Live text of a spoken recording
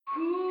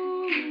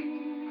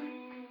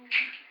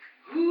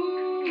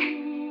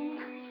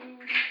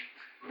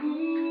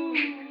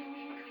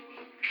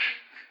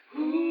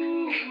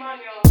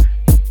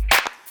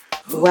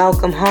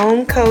Welcome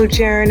home,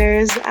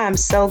 Cojourners. I'm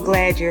so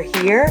glad you're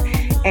here,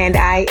 and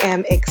I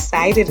am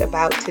excited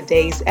about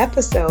today's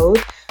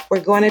episode.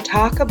 We're going to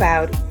talk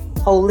about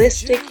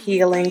holistic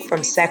healing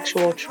from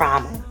sexual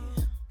trauma.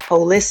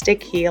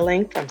 Holistic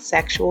healing from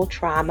sexual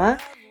trauma.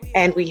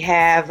 And we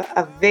have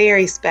a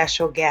very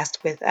special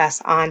guest with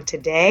us on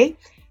today,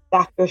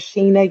 Dr.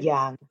 Shena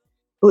Young,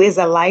 who is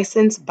a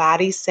licensed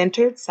body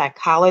centered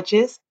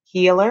psychologist,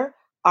 healer,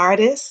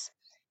 artist.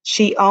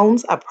 She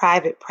owns a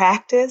private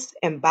practice,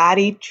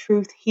 Embodied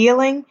Truth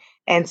Healing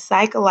and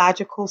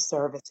Psychological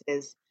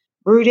Services,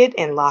 rooted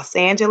in Los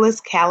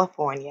Angeles,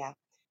 California,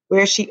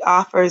 where she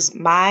offers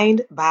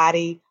mind,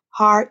 body,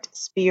 heart,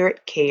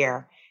 spirit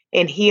care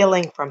in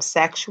healing from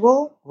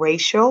sexual,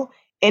 racial,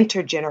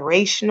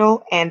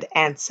 intergenerational, and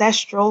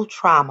ancestral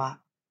trauma.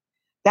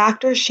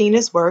 Dr.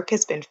 Sheena's work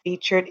has been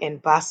featured in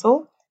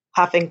Bustle,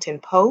 Huffington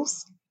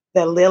Post,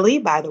 The Lily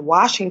by the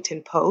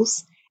Washington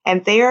Post,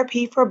 and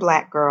Therapy for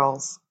Black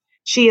Girls.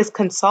 She is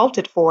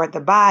consulted for The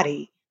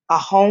Body, A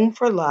Home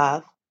for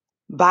Love,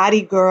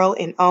 Body Girl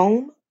in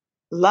Ohm,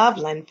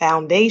 Loveland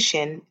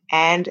Foundation,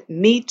 and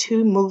Me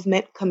Too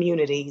Movement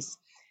Communities.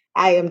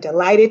 I am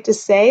delighted to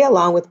say,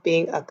 along with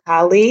being a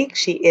colleague,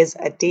 she is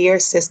a dear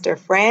sister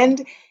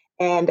friend,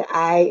 and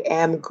I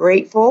am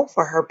grateful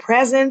for her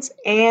presence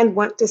and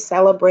want to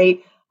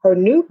celebrate her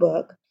new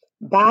book,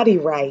 Body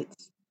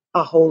Rights,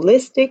 a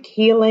holistic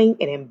healing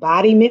and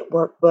embodiment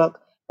workbook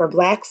for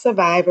Black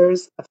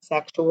survivors of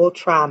sexual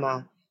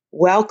trauma.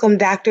 Welcome,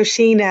 Dr.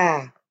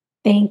 Sheena.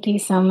 Thank you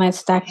so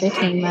much, Dr.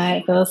 Tima.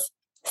 It feels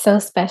so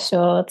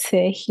special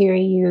to hear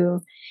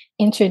you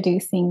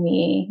introducing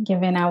me,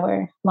 given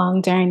our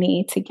long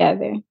journey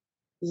together.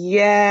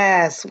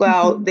 Yes,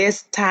 well,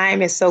 this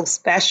time is so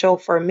special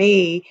for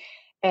me.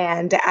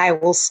 And I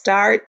will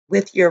start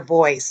with your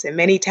voice. And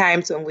many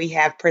times when we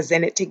have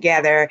presented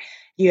together,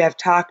 you have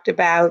talked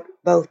about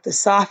both the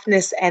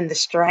softness and the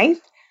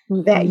strength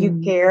that you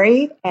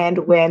carry.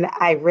 And when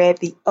I read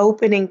the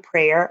opening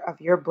prayer of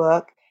your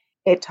book,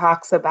 it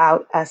talks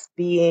about us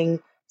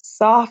being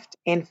soft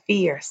and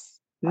fierce.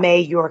 May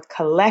your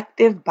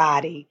collective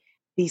body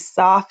be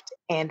soft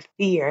and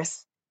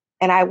fierce.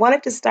 And I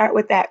wanted to start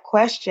with that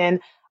question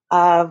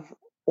of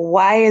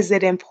why is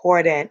it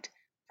important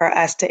for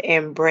us to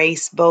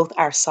embrace both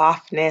our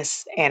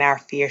softness and our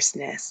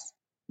fierceness?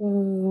 I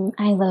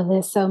love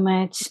this so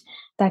much,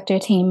 Dr.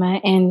 Tima.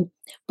 And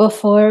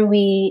before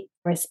we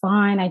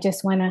respond, I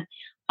just want to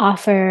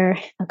offer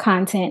a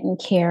content and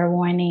care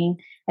warning,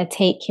 a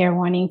take care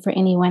warning for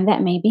anyone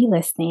that may be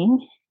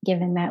listening,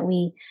 given that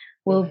we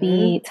will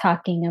be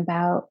talking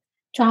about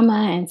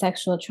trauma and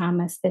sexual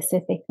trauma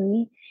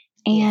specifically.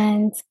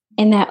 And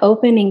in that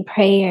opening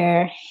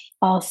prayer,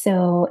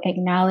 also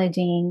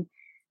acknowledging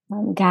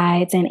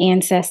guides and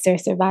ancestor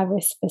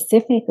survivors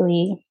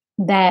specifically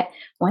that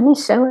want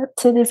to show up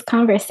to this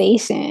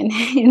conversation.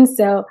 And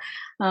so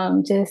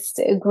just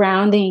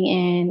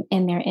grounding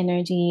in their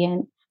energy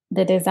and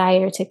the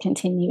desire to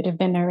continue to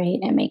venerate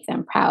and make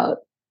them proud.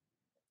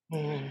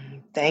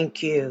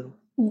 Thank you.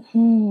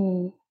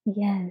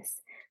 Yes.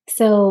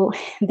 So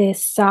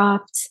this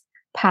soft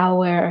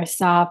power or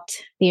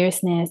soft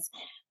fierceness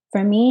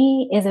for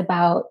me is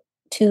about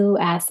two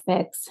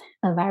aspects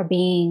of our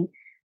being.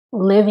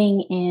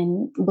 Living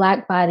in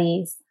Black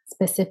bodies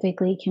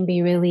specifically can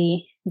be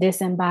really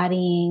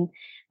disembodying.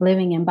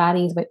 Living in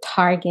bodies with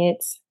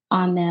targets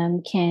on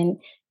them can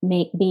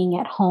make being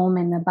at home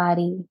in the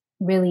body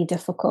really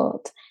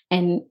difficult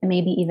and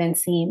maybe even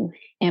seem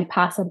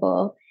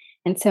impossible.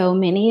 And so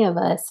many of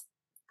us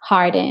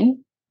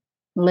harden,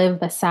 live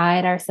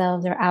beside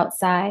ourselves or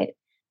outside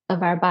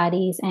of our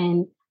bodies,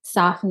 and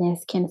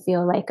softness can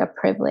feel like a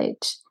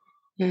privilege.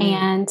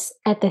 And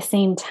at the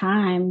same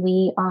time,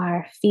 we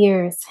are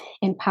fierce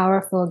and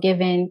powerful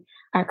given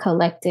our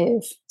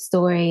collective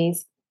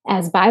stories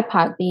as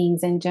BIPOC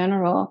beings in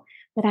general.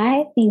 But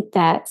I think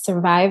that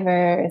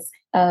survivors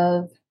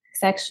of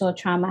sexual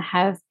trauma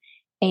have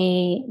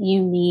a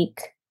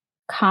unique,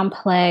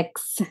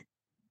 complex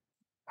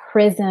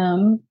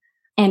prism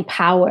and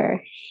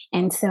power.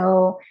 And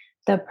so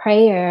the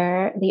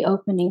prayer, the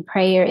opening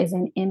prayer, is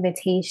an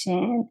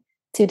invitation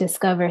to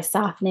discover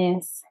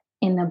softness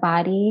in the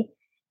body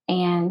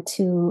and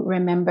to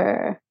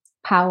remember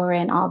power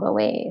in all the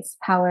ways,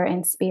 power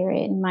in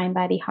spirit, mind,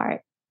 body,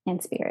 heart,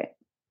 and spirit.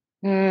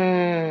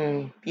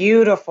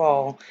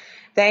 Beautiful.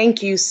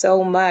 Thank you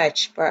so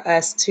much for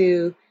us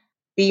to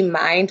be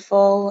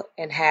mindful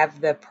and have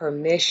the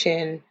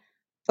permission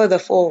for the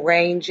full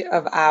range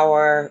of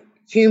our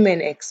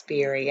human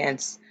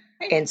experience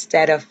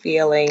instead of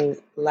feeling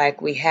like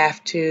we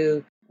have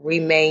to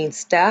remain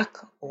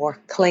stuck or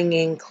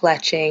clinging,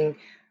 clutching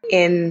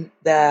in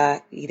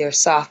the either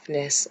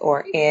softness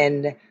or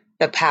in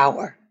the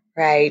power,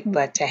 right?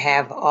 But to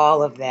have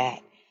all of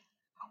that.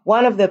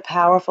 One of the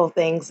powerful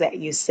things that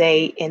you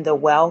say in the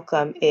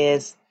welcome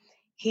is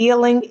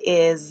healing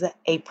is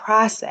a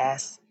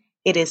process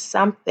it is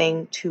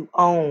something to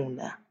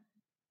own.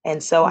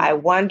 And so I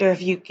wonder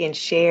if you can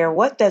share,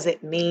 what does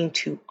it mean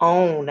to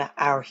own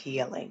our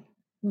healing?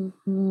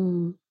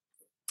 Mm-hmm.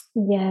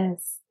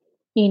 Yes.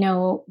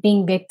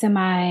 Being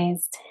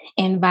victimized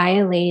and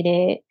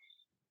violated,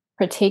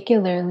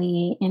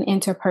 particularly in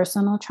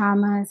interpersonal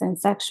traumas and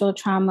sexual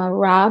trauma,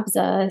 robs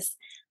us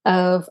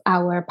of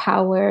our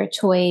power,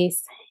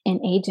 choice,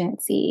 and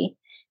agency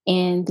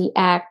in the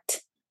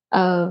act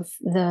of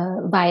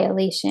the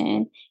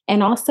violation.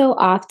 And also,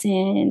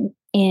 often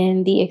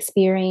in the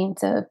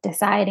experience of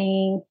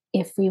deciding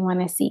if we want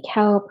to seek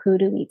help, who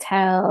do we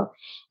tell?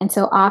 And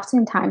so,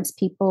 oftentimes,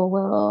 people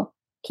will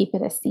keep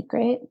it a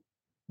secret.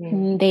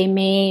 They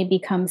may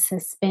become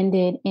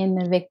suspended in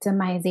the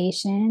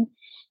victimization.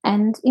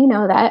 And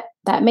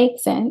that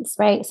makes sense,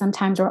 right?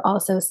 Sometimes we're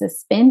also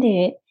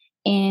suspended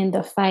in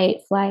the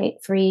fight, flight,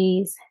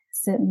 freeze,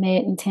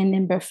 submit, and tend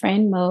and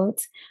befriend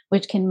modes,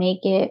 which can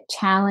make it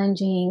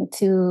challenging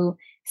to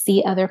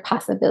see other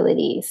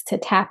possibilities, to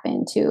tap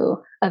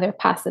into other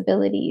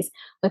possibilities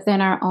within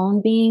our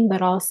own being,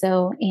 but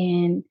also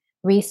in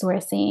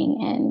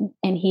resourcing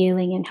and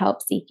healing and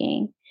help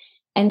seeking.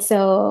 And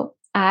so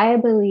I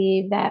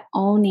believe that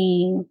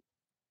owning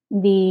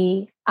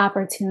the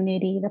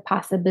opportunity, the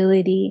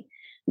possibility,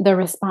 the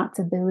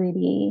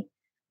responsibility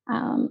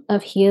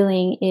of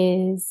healing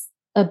is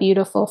a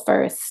beautiful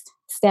first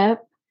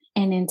step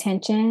and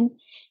intention,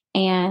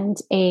 and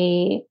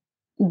a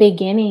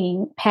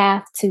beginning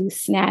path to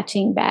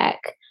snatching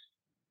back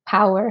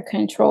power,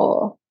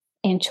 control,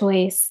 and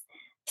choice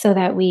so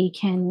that we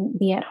can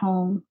be at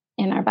home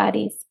in our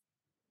bodies.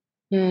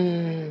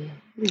 Mm,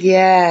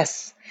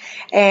 yes.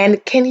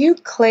 And can you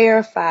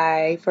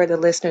clarify for the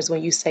listeners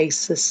when you say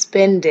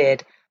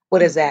suspended, what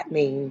does that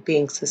mean,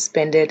 being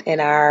suspended in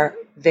our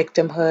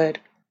victimhood?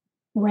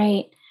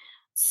 Right.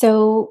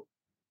 So,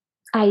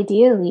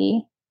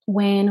 ideally,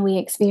 when we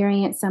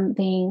experience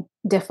something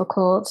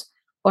difficult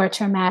or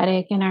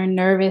traumatic and our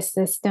nervous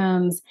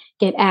systems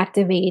get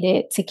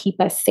activated to keep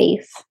us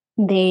safe,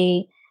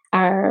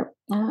 our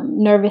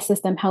nervous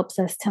system helps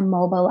us to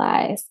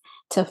mobilize,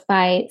 to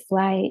fight,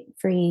 flight,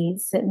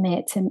 freeze,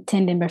 submit, to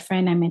tend and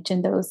befriend. I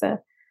mentioned those a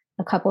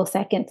couple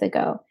seconds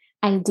ago.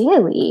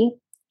 Ideally,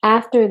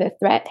 after the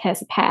threat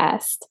has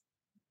passed,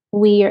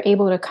 we are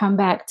able to come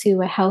back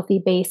to a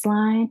healthy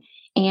baseline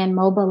and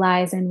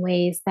mobilize in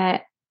ways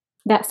that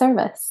serve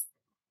us,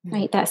 Mm.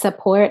 right? That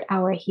support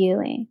our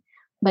healing.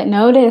 But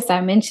notice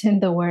I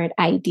mentioned the word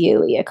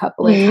ideally a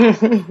couple of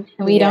times.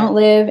 We Yes. don't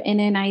live in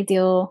an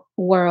ideal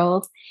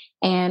world.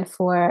 And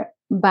for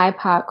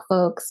BIPOC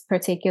folks,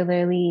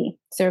 particularly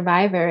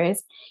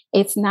survivors,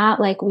 it's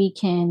not like we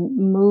can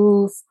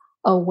move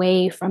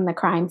away from the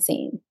crime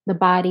scene, the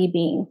body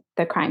being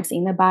the crime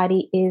scene. The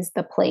body is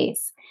the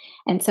place.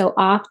 And so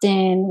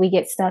often we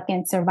get stuck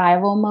in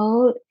survival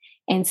mode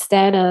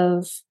instead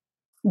of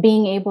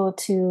being able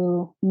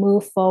to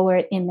move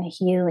forward in the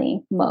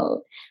healing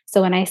mode.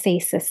 So when I say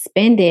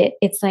suspended,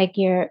 it's like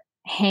you're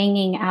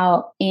hanging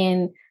out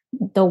in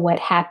the what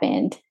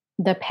happened,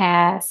 the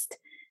past,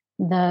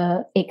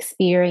 the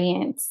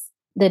experience,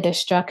 the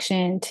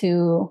destruction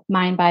to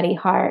mind, body,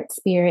 heart,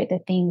 spirit, the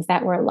things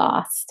that were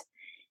lost,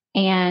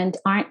 and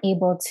aren't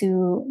able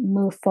to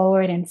move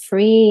forward and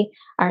free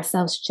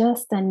ourselves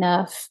just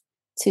enough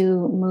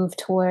to move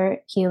toward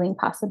healing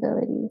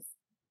possibilities.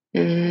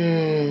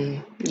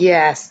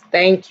 Yes,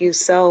 thank you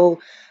so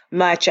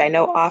much. I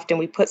know often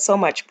we put so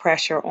much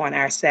pressure on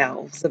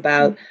ourselves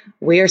about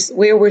where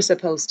we're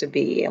supposed to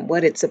be and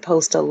what it's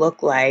supposed to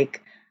look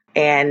like,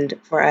 and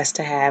for us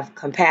to have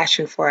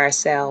compassion for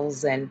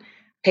ourselves and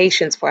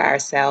patience for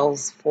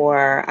ourselves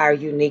for our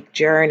unique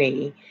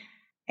journey.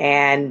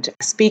 And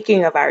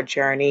speaking of our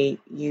journey,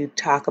 you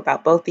talk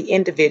about both the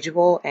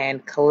individual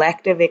and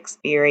collective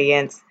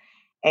experience,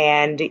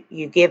 and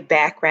you give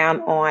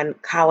background on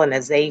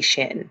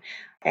colonization.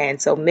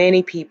 And so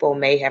many people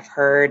may have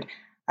heard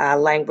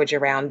language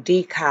around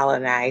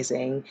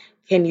decolonizing.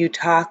 Can you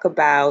talk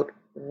about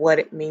what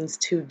it means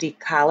to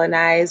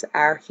decolonize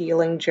our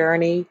healing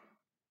journey?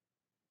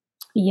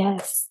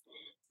 Yes.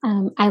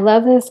 I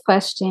love this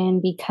question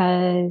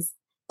because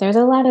there's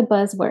a lot of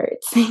buzzwords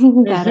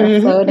that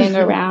are floating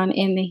around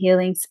in the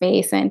healing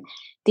space, and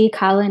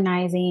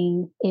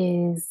decolonizing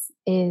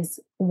is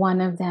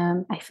one of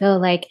them. I feel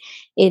like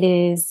it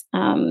is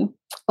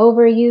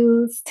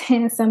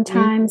overused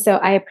sometimes, so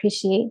I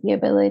appreciate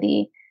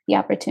the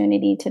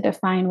opportunity to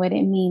define what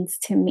it means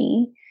to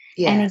me.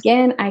 And Yes.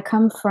 again, I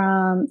come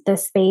from the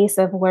space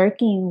of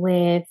working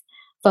with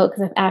folks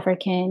of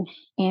African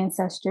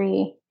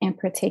ancestry in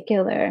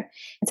particular.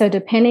 And so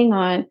depending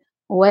on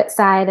what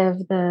side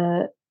of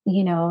the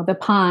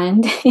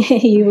pond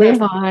you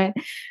live on,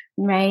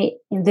 right?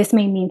 And this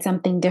may mean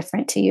something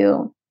different to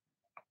you.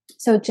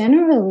 So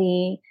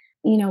generally,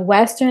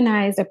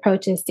 westernized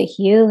approaches to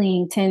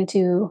healing tend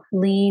to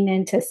lean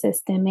into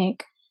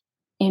systemic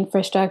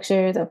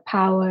infrastructures of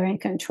power and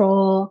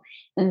control.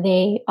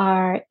 They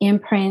are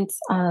imprints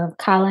of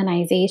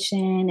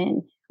colonization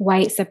and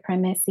white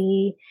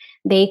supremacy.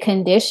 They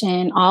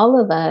condition all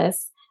of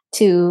us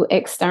to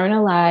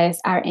externalize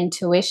our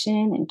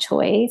intuition and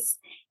choice,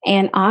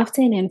 and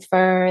often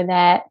infer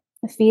that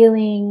the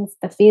feelings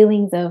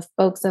of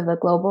folks of the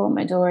global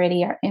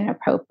majority are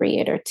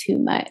inappropriate or too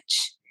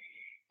much.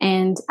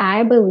 And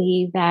I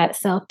believe that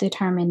self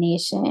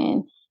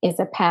determination is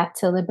a path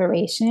to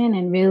liberation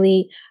and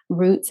really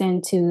roots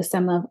into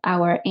some of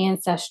our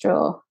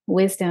ancestral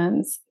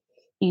wisdoms.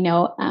 You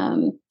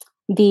know,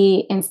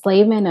 the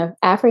enslavement of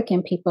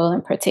African people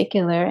in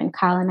particular and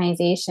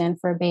colonization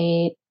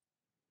forbade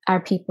our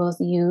people's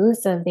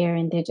use of their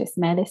indigenous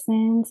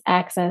medicines,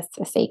 access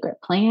to sacred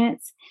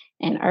plants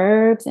and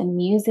herbs and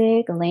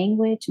music,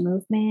 language,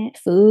 movement,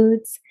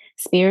 foods,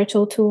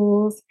 spiritual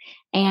tools.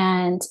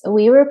 And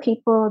we were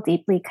people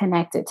deeply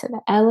connected to the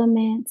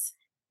elements,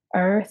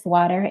 earth,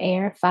 water,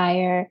 air,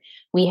 fire.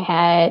 We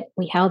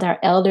held our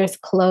elders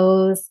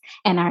close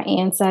and our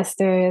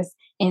ancestors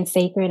in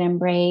sacred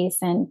embrace.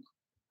 And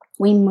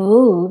we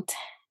moved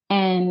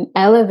and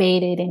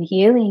elevated in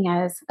healing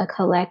as a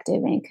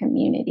collective and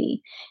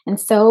community. And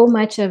so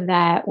much of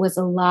that was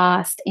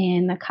lost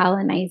in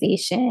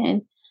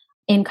colonization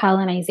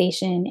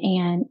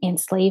and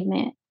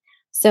enslavement.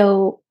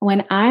 So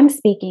when I'm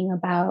speaking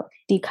about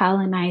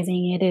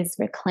decolonizing, it is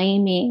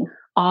reclaiming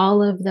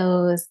all of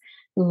those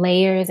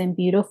layers and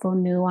beautiful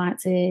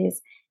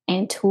nuances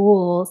and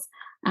tools,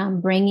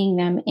 bringing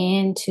them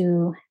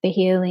into the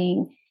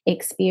healing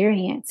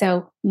experience.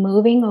 So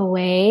moving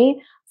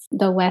away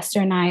the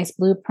westernized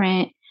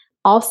blueprint,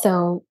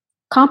 also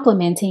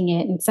complementing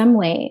it in some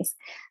ways.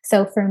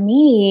 So for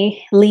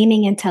me,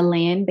 leaning into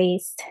land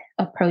based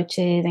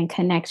approaches and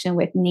connection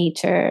with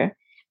nature,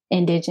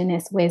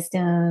 indigenous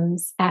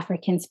wisdoms,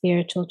 African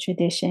spiritual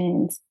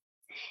traditions.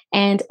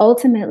 And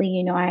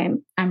ultimately,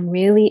 I'm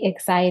really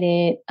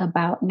excited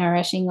about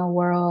nourishing a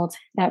world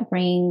that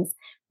brings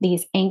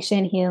these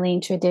ancient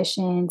healing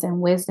traditions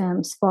and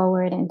wisdoms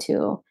forward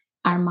into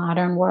our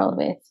modern world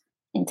with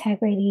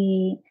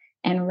integrity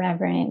and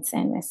reverence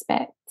and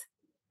respect.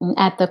 And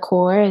at the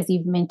core, as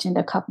you've mentioned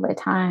a couple of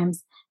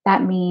times,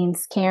 that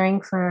means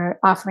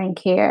offering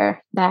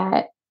care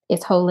that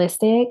is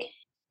holistic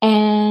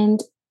and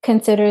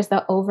considers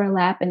the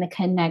overlap and the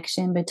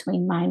connection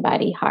between mind,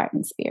 body, heart,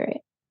 and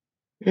spirit.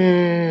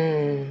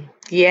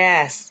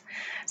 Yes,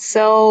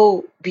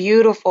 so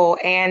beautiful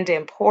and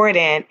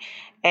important.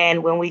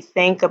 And when we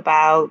think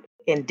about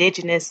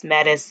indigenous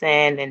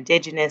medicine,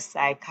 indigenous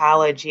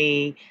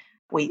psychology,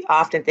 we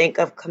often think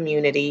of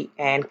community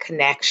and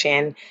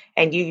connection.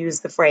 And you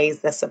use the phrase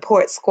the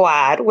support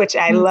squad, which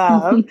I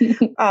love,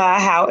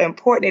 how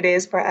important it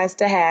is for us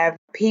to have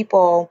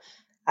people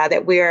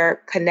that we're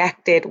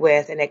connected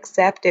with and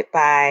accepted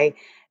by.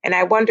 And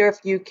I wonder if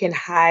you can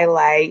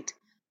highlight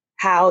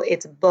how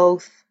it's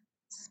both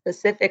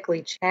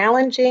specifically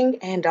challenging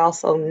and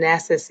also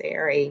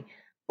necessary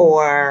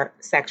for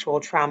sexual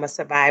trauma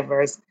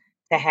survivors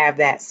to have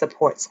that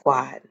support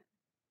squad.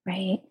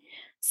 Right.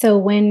 So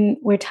when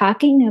we're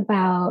talking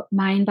about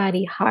mind,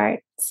 body,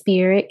 heart,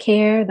 spirit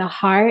care, the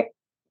heart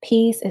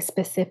piece is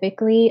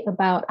specifically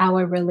about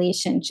our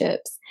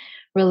relationships,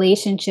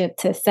 relationship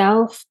to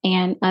self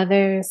and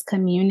others,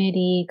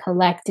 community,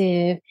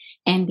 collective,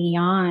 and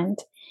beyond.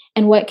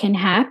 And what can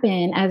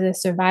happen as a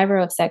survivor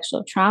of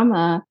sexual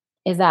trauma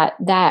is that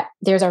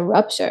there's a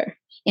rupture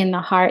in the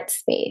heart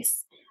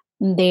space.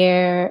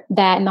 That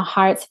in the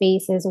heart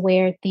space is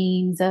where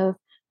themes of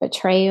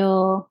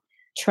betrayal,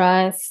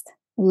 trust,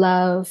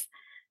 love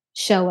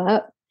show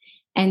up.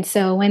 And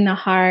so when the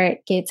heart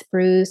gets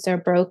bruised or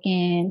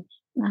broken,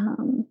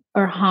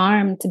 or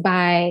harmed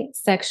by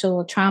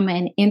sexual trauma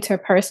and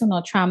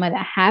interpersonal trauma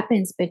that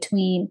happens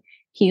between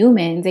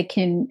humans, it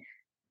can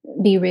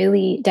be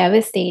really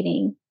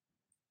devastating.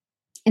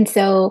 And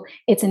so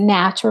it's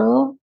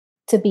natural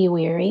to be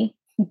weary,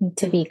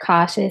 to Mm. be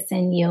cautious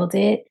and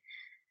yielded.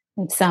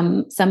 And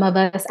some of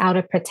us out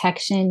of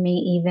protection may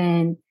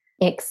even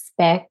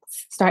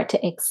start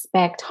to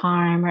expect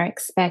harm or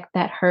expect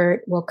that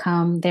hurt will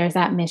come. There's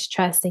that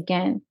mistrust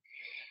again.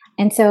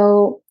 And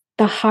so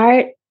the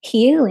heart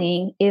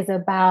healing is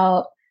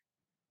about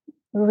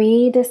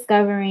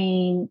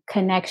rediscovering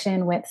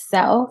connection with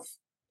self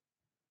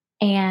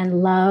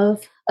and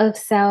love of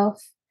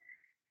self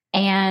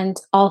and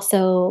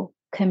also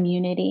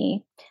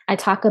community. I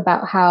talk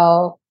about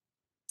how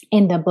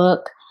in the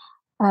book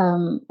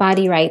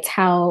Body Rights,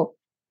 how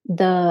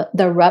the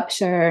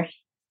rupture,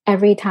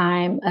 every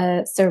time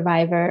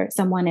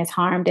someone is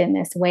harmed in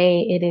this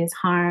way, it is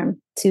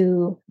harm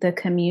to the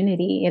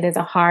community. It is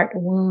a heart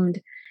wound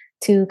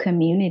to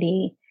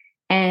community.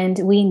 And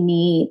we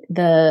need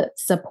the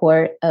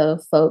support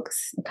of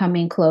folks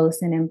coming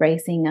close and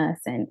embracing us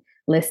and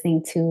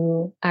listening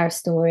to our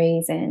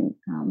stories and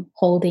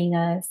holding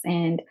us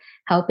and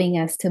helping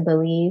us to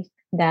believe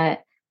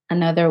that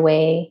another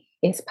way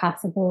is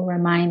possible,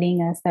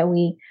 reminding us that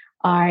we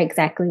are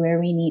exactly where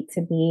we need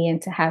to be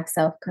and to have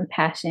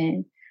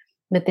self-compassion.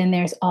 But then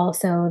there's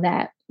also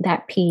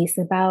that piece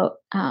about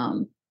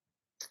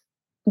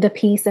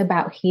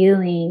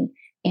healing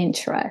and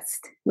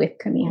trust with Mm.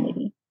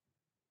 community.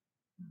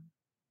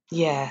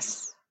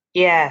 Yes,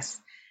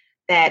 yes.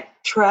 that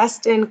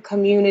trust in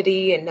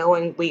community and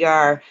knowing we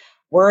are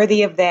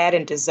worthy of that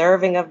and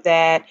deserving of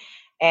that.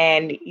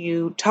 And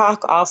you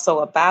talk also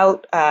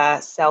about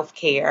self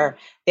care,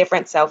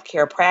 different self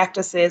care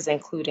practices,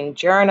 including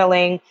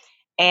journaling,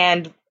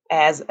 and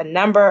as a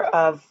number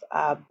of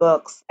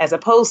books, as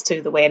opposed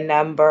to the way a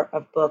number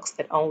of books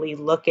that only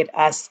look at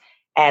us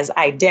as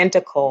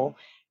identical,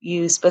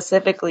 you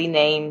specifically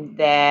name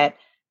that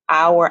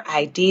our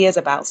ideas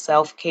about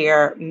self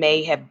care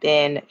may have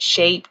been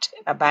shaped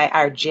by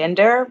our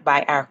gender,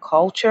 by our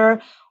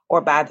culture,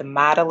 or by the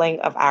modeling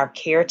of our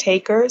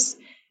caretakers.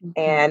 Mhm.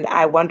 And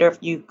I wonder if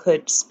you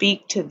could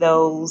speak to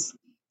those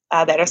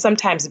that are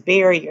sometimes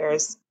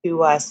barriers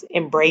to us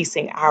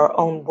embracing our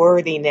own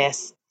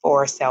worthiness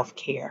for self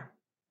care.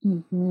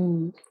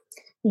 Mhm.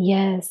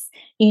 Yes.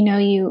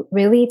 You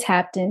really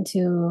tapped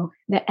into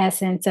the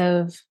essence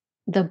of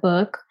the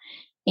book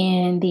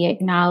and the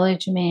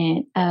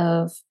acknowledgement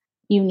of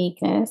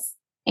uniqueness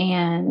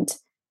and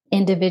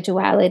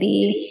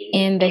individuality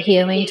in the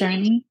healing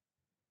journey.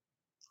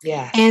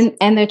 Yes.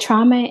 And the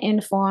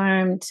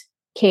trauma-informed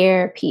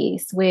care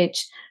piece,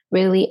 which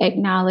really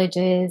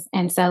acknowledges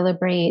and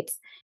celebrates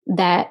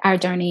that our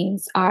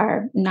journeys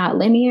are not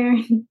linear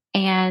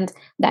and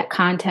that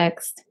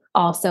context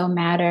also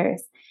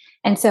matters.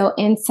 And so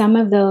in some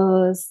of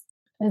those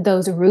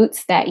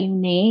roots that you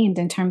named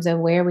in terms of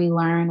where we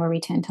learn, where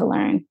we tend to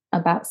learn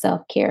about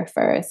self-care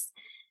first,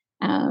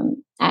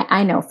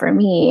 I know for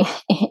me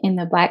in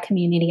the Black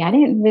community, I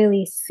didn't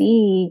really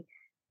see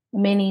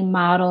many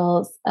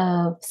models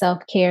of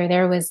self-care.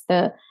 There was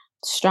the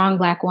strong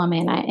Black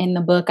woman. In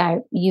the book, I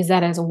use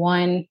that as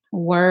one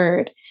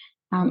word.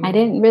 I Mm,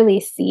 didn't really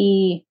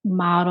see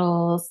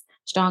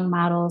strong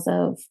models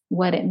of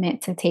what it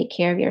meant to take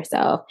care of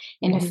yourself.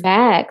 And in mhm.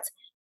 fact,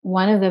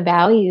 one of the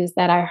values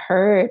that I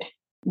heard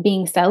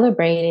being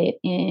celebrated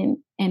in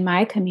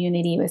my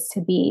community was to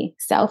be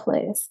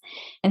selfless.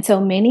 And so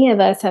many of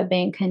us have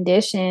been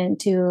conditioned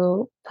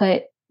to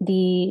put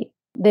the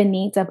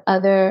needs of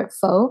other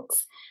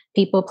folks,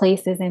 people,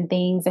 places, and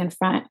things in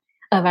front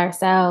of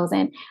ourselves.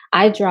 And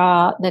I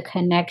draw the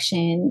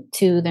connection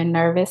to the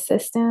nervous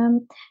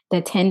system,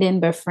 the tendon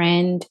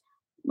befriend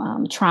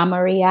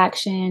trauma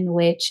reaction,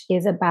 which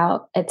is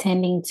about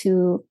attending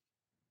to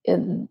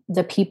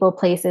the people,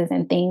 places,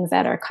 and things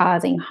that are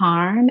causing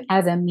harm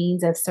as a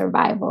means of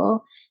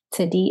survival,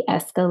 to de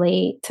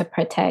escalate, to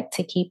protect,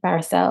 to keep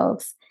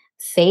ourselves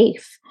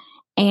safe.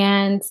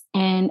 And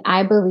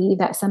I believe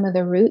that some of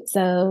the roots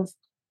of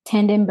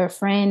tend and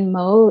befriend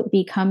mode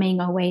becoming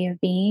a way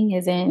of being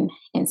is in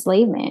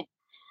enslavement.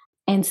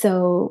 And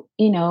so,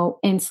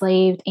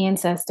 enslaved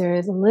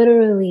ancestors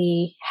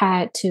literally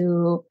had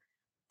to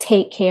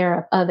take care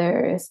of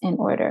others in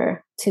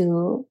order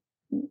to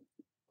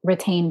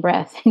retain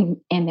breath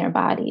in their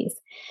bodies.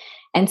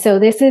 And so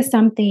this is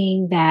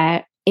something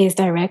that is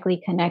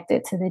directly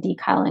connected to the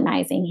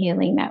decolonizing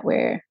healing that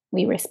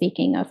we were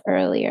speaking of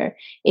earlier.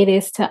 It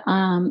is to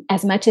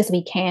as much as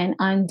we can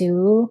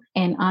undo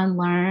and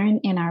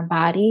unlearn in our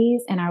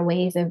bodies and our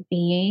ways of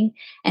being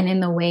and in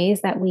the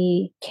ways that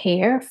we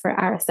care for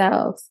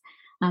ourselves,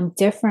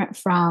 different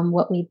from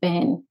what we've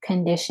been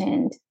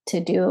conditioned to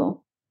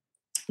do.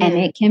 And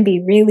Mm. it can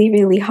be really,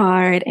 really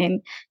hard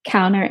and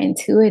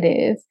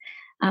counterintuitive,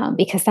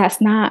 because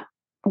that's not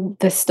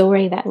the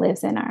story that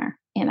lives in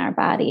our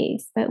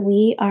bodies. But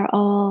we are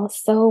all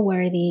so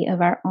worthy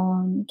of our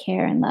own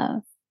care and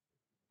love.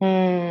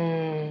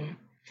 Mm.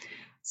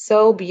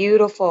 So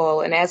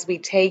beautiful. And as we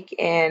take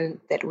in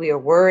that we are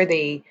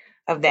worthy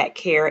of that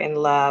care and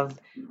love,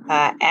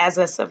 as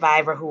a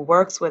survivor who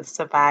works with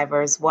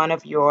survivors, one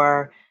of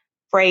your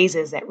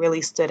phrases that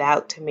really stood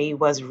out to me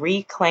was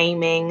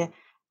reclaiming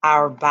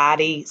our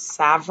body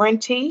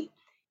sovereignty.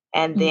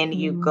 And then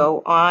you Mhm,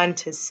 go on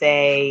to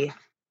say,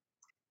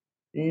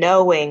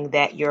 knowing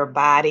that your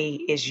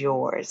body is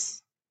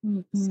yours.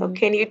 So, mhm,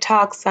 can you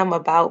talk some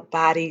about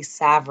body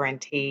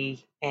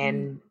sovereignty mm.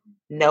 and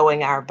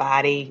knowing our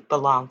body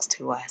belongs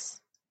to us?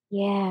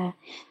 Yeah.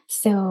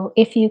 So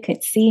if you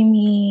could see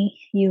me,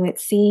 you would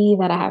see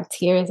that I have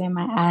tears in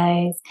my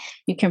eyes.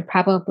 You can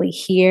probably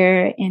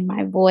hear in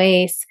my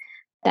voice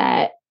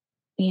that,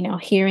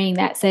 hearing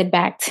that said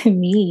back to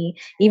me,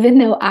 even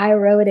though I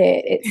wrote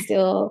it, it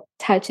still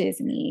touches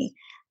me.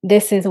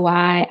 This is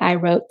why I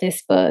wrote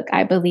this book.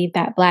 I believe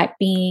that Black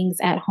beings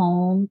at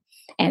home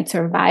and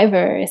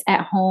survivors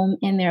at home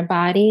in their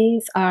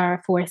bodies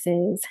are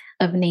forces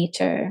of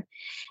nature.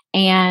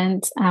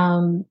 And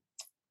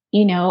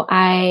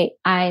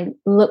I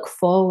look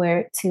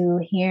forward to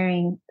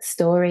hearing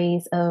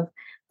stories of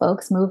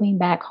folks moving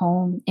back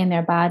home in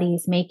their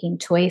bodies, making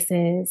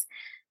choices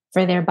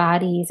for their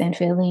bodies and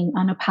feeling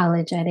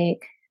unapologetic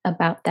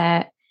about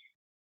that,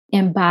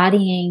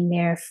 embodying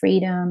their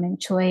freedom and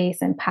choice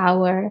and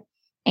power,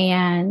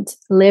 and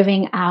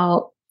living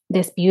out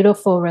this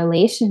beautiful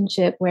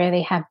relationship where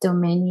they have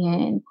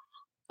dominion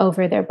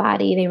over their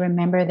body. They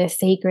remember the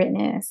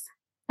sacredness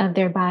of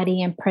their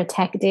body and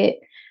protect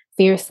it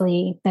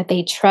fiercely, that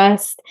they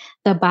trust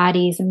the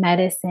body's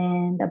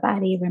medicine, the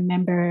body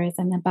remembers,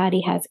 and the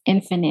body has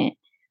infinite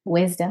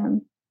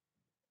wisdom.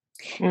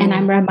 And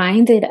I'm Mm.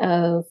 reminded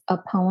of a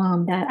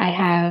poem that I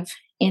have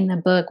in the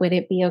book. Would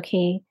it be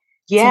okay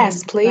to Yes,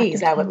 read,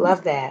 please. Dr. I would Taylor?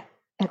 love that.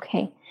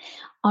 Okay.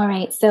 All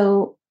right.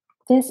 So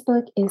this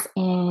book is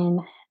in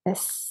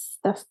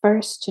the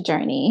first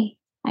journey,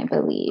 I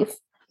believe.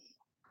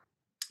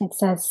 It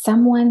says,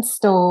 "Someone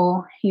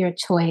stole your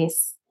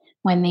choice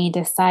when they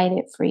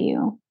decided for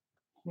you.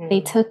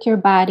 They Mm. took your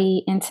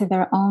body into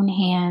their own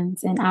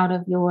hands and out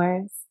of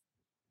yours.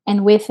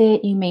 And with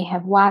it, you may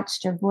have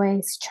watched your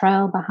voice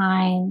trail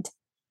behind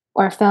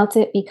or felt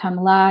it become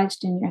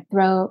lodged in your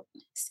throat,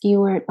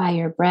 skewered by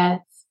your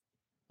breath.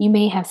 You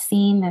may have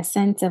seen the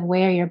sense of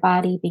where your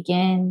body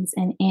begins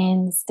and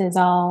ends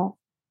dissolve.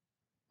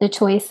 The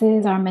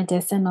choices are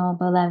medicinal,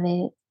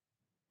 beloved.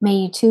 May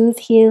you choose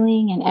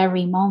healing in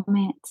every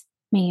moment.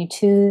 May you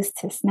choose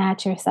to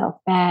snatch yourself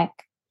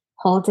back,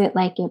 hold it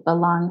like it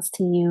belongs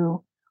to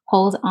you,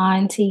 hold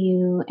on to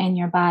you and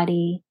your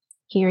body.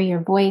 Hear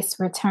your voice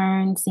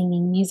return,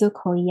 singing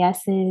musical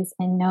yeses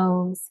and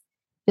nos.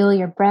 Feel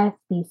your breath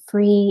be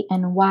free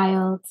and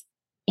wild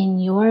in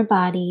your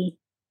body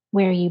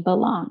where you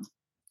belong."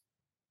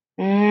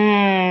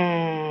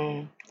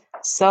 Mm.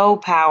 So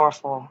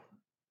powerful.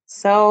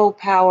 So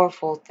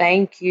powerful.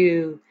 Thank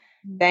you.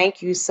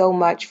 Thank you so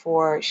much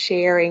for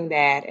sharing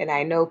that. And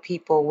I know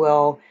people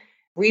will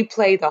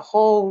replay the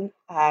whole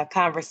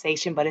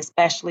conversation, but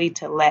especially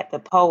to let the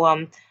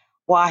poem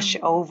wash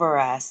Mhm. over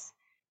us.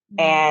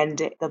 Mhm.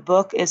 And the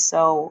book is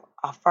so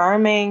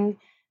affirming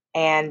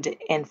and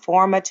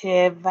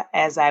informative.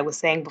 As I was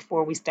saying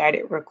before we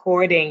started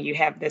recording, you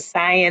have the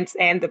science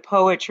and the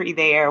poetry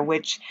there,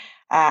 which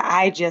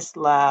I just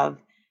love.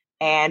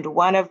 And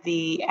one of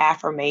the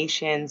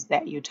affirmations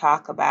that you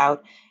talk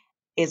about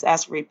is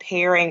us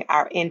repairing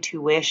our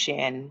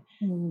intuition,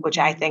 which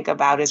I Mhm. think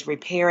about as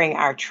repairing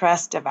our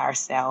trust of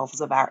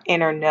ourselves, of our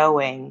inner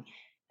knowing.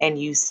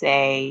 And you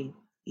say,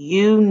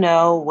 you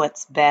know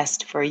what's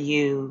best for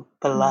you,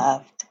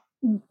 beloved.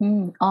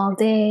 All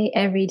day,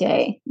 every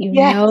day. You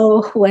Yes.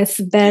 know what's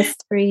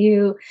best for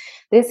you.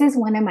 This is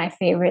one of my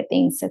favorite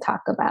things to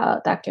talk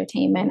about, Dr.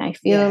 Taman. I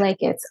feel Yeah.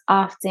 like it's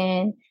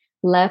often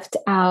left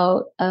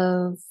out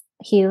of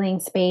healing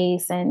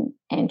space and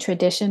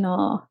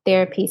traditional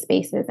therapy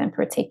spaces in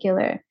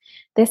particular.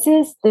 This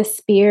is the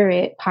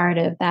spirit part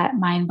of that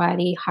mind,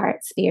 body,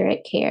 heart,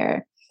 spirit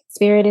care.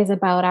 Spirit is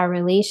about our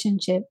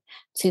relationship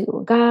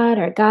to God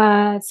or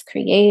gods,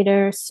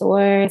 creator,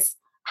 source,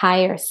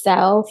 higher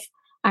self,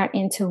 our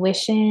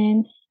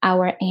intuition,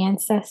 our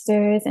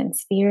ancestors, and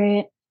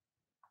spirit.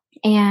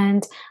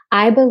 And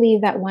I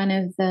believe that one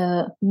of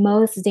the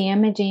most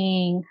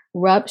damaging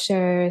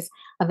ruptures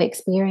of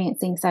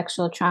experiencing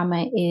sexual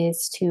trauma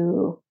is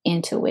to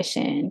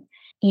intuition.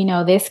 You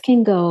know, this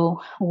can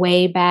go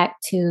way back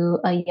to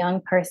a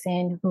young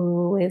person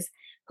who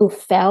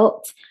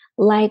felt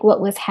like what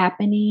was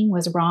happening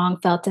was wrong,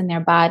 felt in their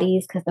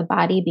bodies because the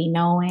body be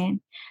knowing,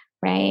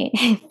 right?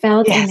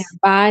 Felt in their Yes.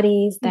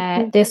 bodies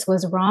that Mhm. this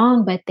was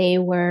wrong, but they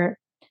were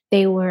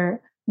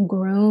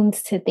groomed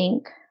to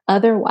think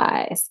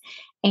otherwise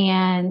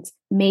and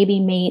maybe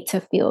made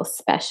to feel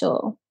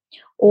special. Mm.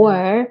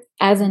 Or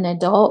as an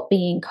adult,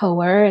 being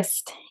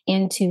coerced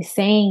into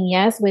saying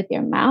yes with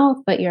your mouth,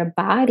 but your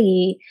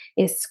body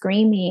is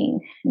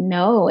screaming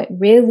no. It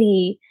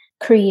really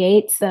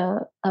creates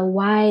a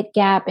wide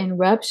gap and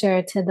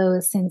rupture to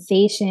those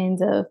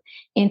sensations of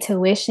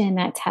intuition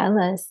that tell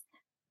us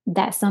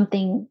that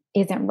something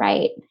isn't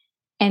right.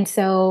 And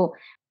so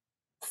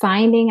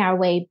finding our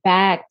way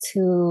back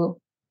to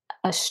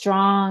a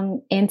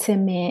strong,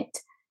 intimate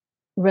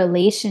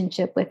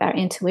relationship with our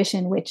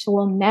intuition, which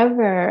will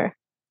never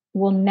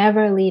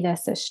lead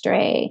us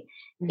astray,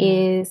 Mhm.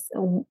 is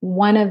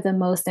one of the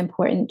most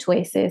important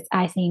choices,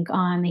 I think,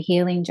 on the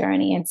healing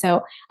journey. And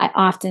so I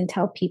often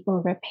tell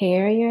people,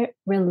 repair your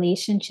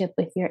relationship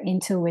with your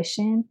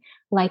intuition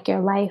like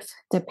your life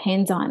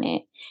depends on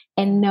it.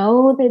 And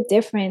know the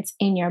difference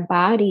in your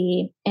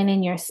body and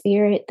in your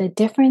spirit, the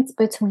difference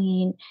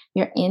between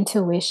your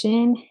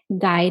intuition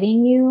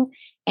guiding you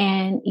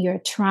and your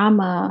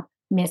trauma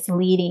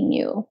misleading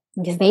you,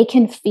 because they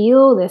can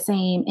feel the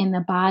same in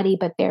the body,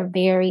 but they're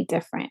very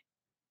different.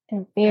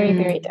 They're very,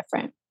 very Mm.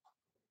 different.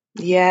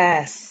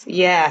 Yes,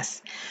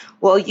 yes.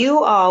 Well,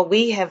 you all,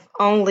 we have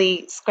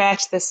only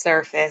scratched the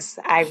surface.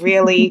 I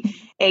really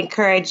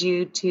encourage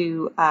you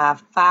to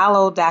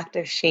follow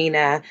Dr.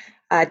 Sheena.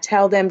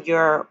 Tell them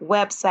your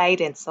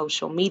website and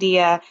social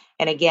media.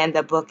 And again,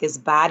 the book is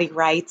Body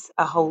Rights,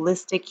 a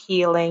Holistic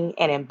Healing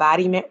and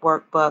Embodiment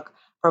Workbook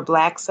for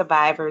Black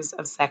Survivors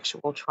of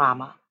Sexual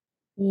Trauma.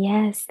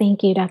 Yes,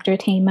 thank you, Dr.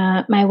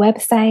 Tama. My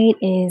website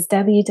is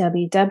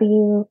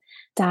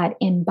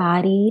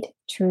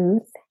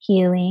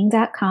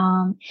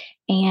www.embodiedtruthhealing.com.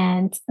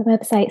 And the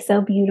website's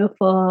so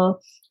beautiful.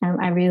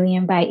 I really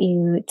invite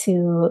you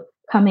to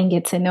come and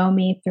get to know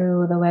me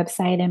through the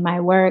website and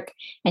my work.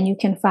 And you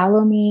can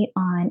follow me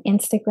on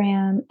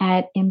Instagram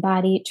at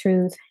Embodied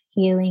Truth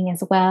Healing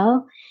as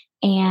well.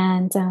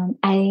 And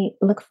I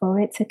look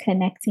forward to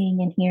connecting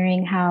and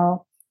hearing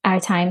how our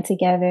time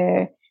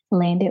together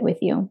landed with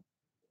you.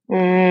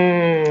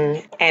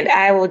 And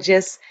I will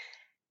just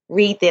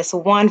read this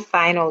one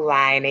final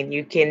line, and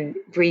you can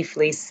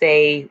briefly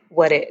say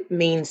what it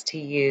means to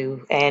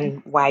you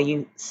and why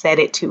you said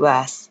it to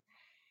us.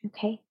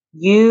 Okay.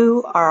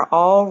 You are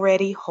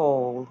already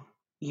whole.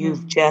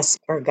 You've Mm. just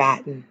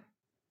forgotten.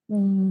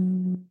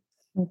 Mm.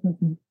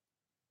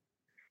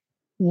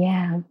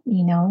 Yeah,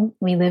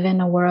 we live in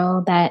a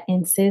world that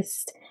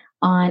insists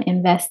on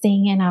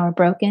investing in our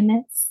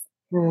brokenness.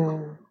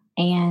 Mm,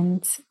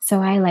 And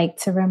so I like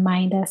to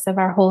remind us of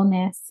our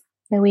wholeness,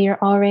 that we are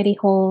already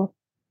whole.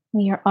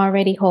 We are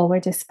already whole. We're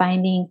just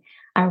finding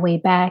our way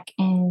back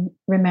and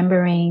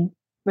remembering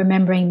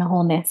the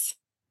wholeness.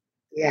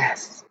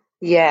 yes.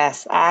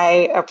 Yes,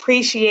 I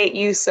appreciate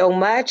you so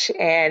much.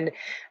 And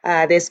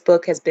this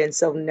book has been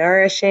so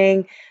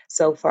nourishing.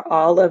 So, for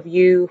all of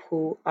you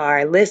who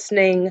are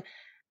listening,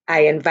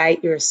 I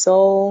invite your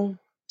soul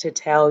to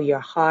tell your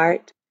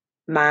heart,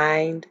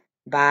 mind,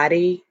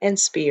 body, and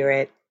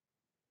spirit,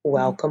 Yeah.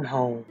 welcome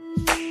home.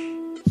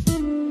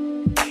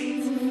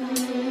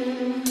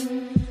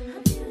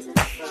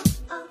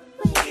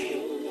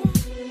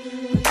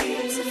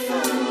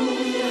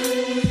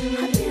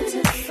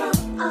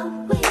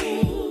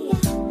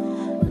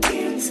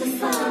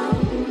 Beautiful.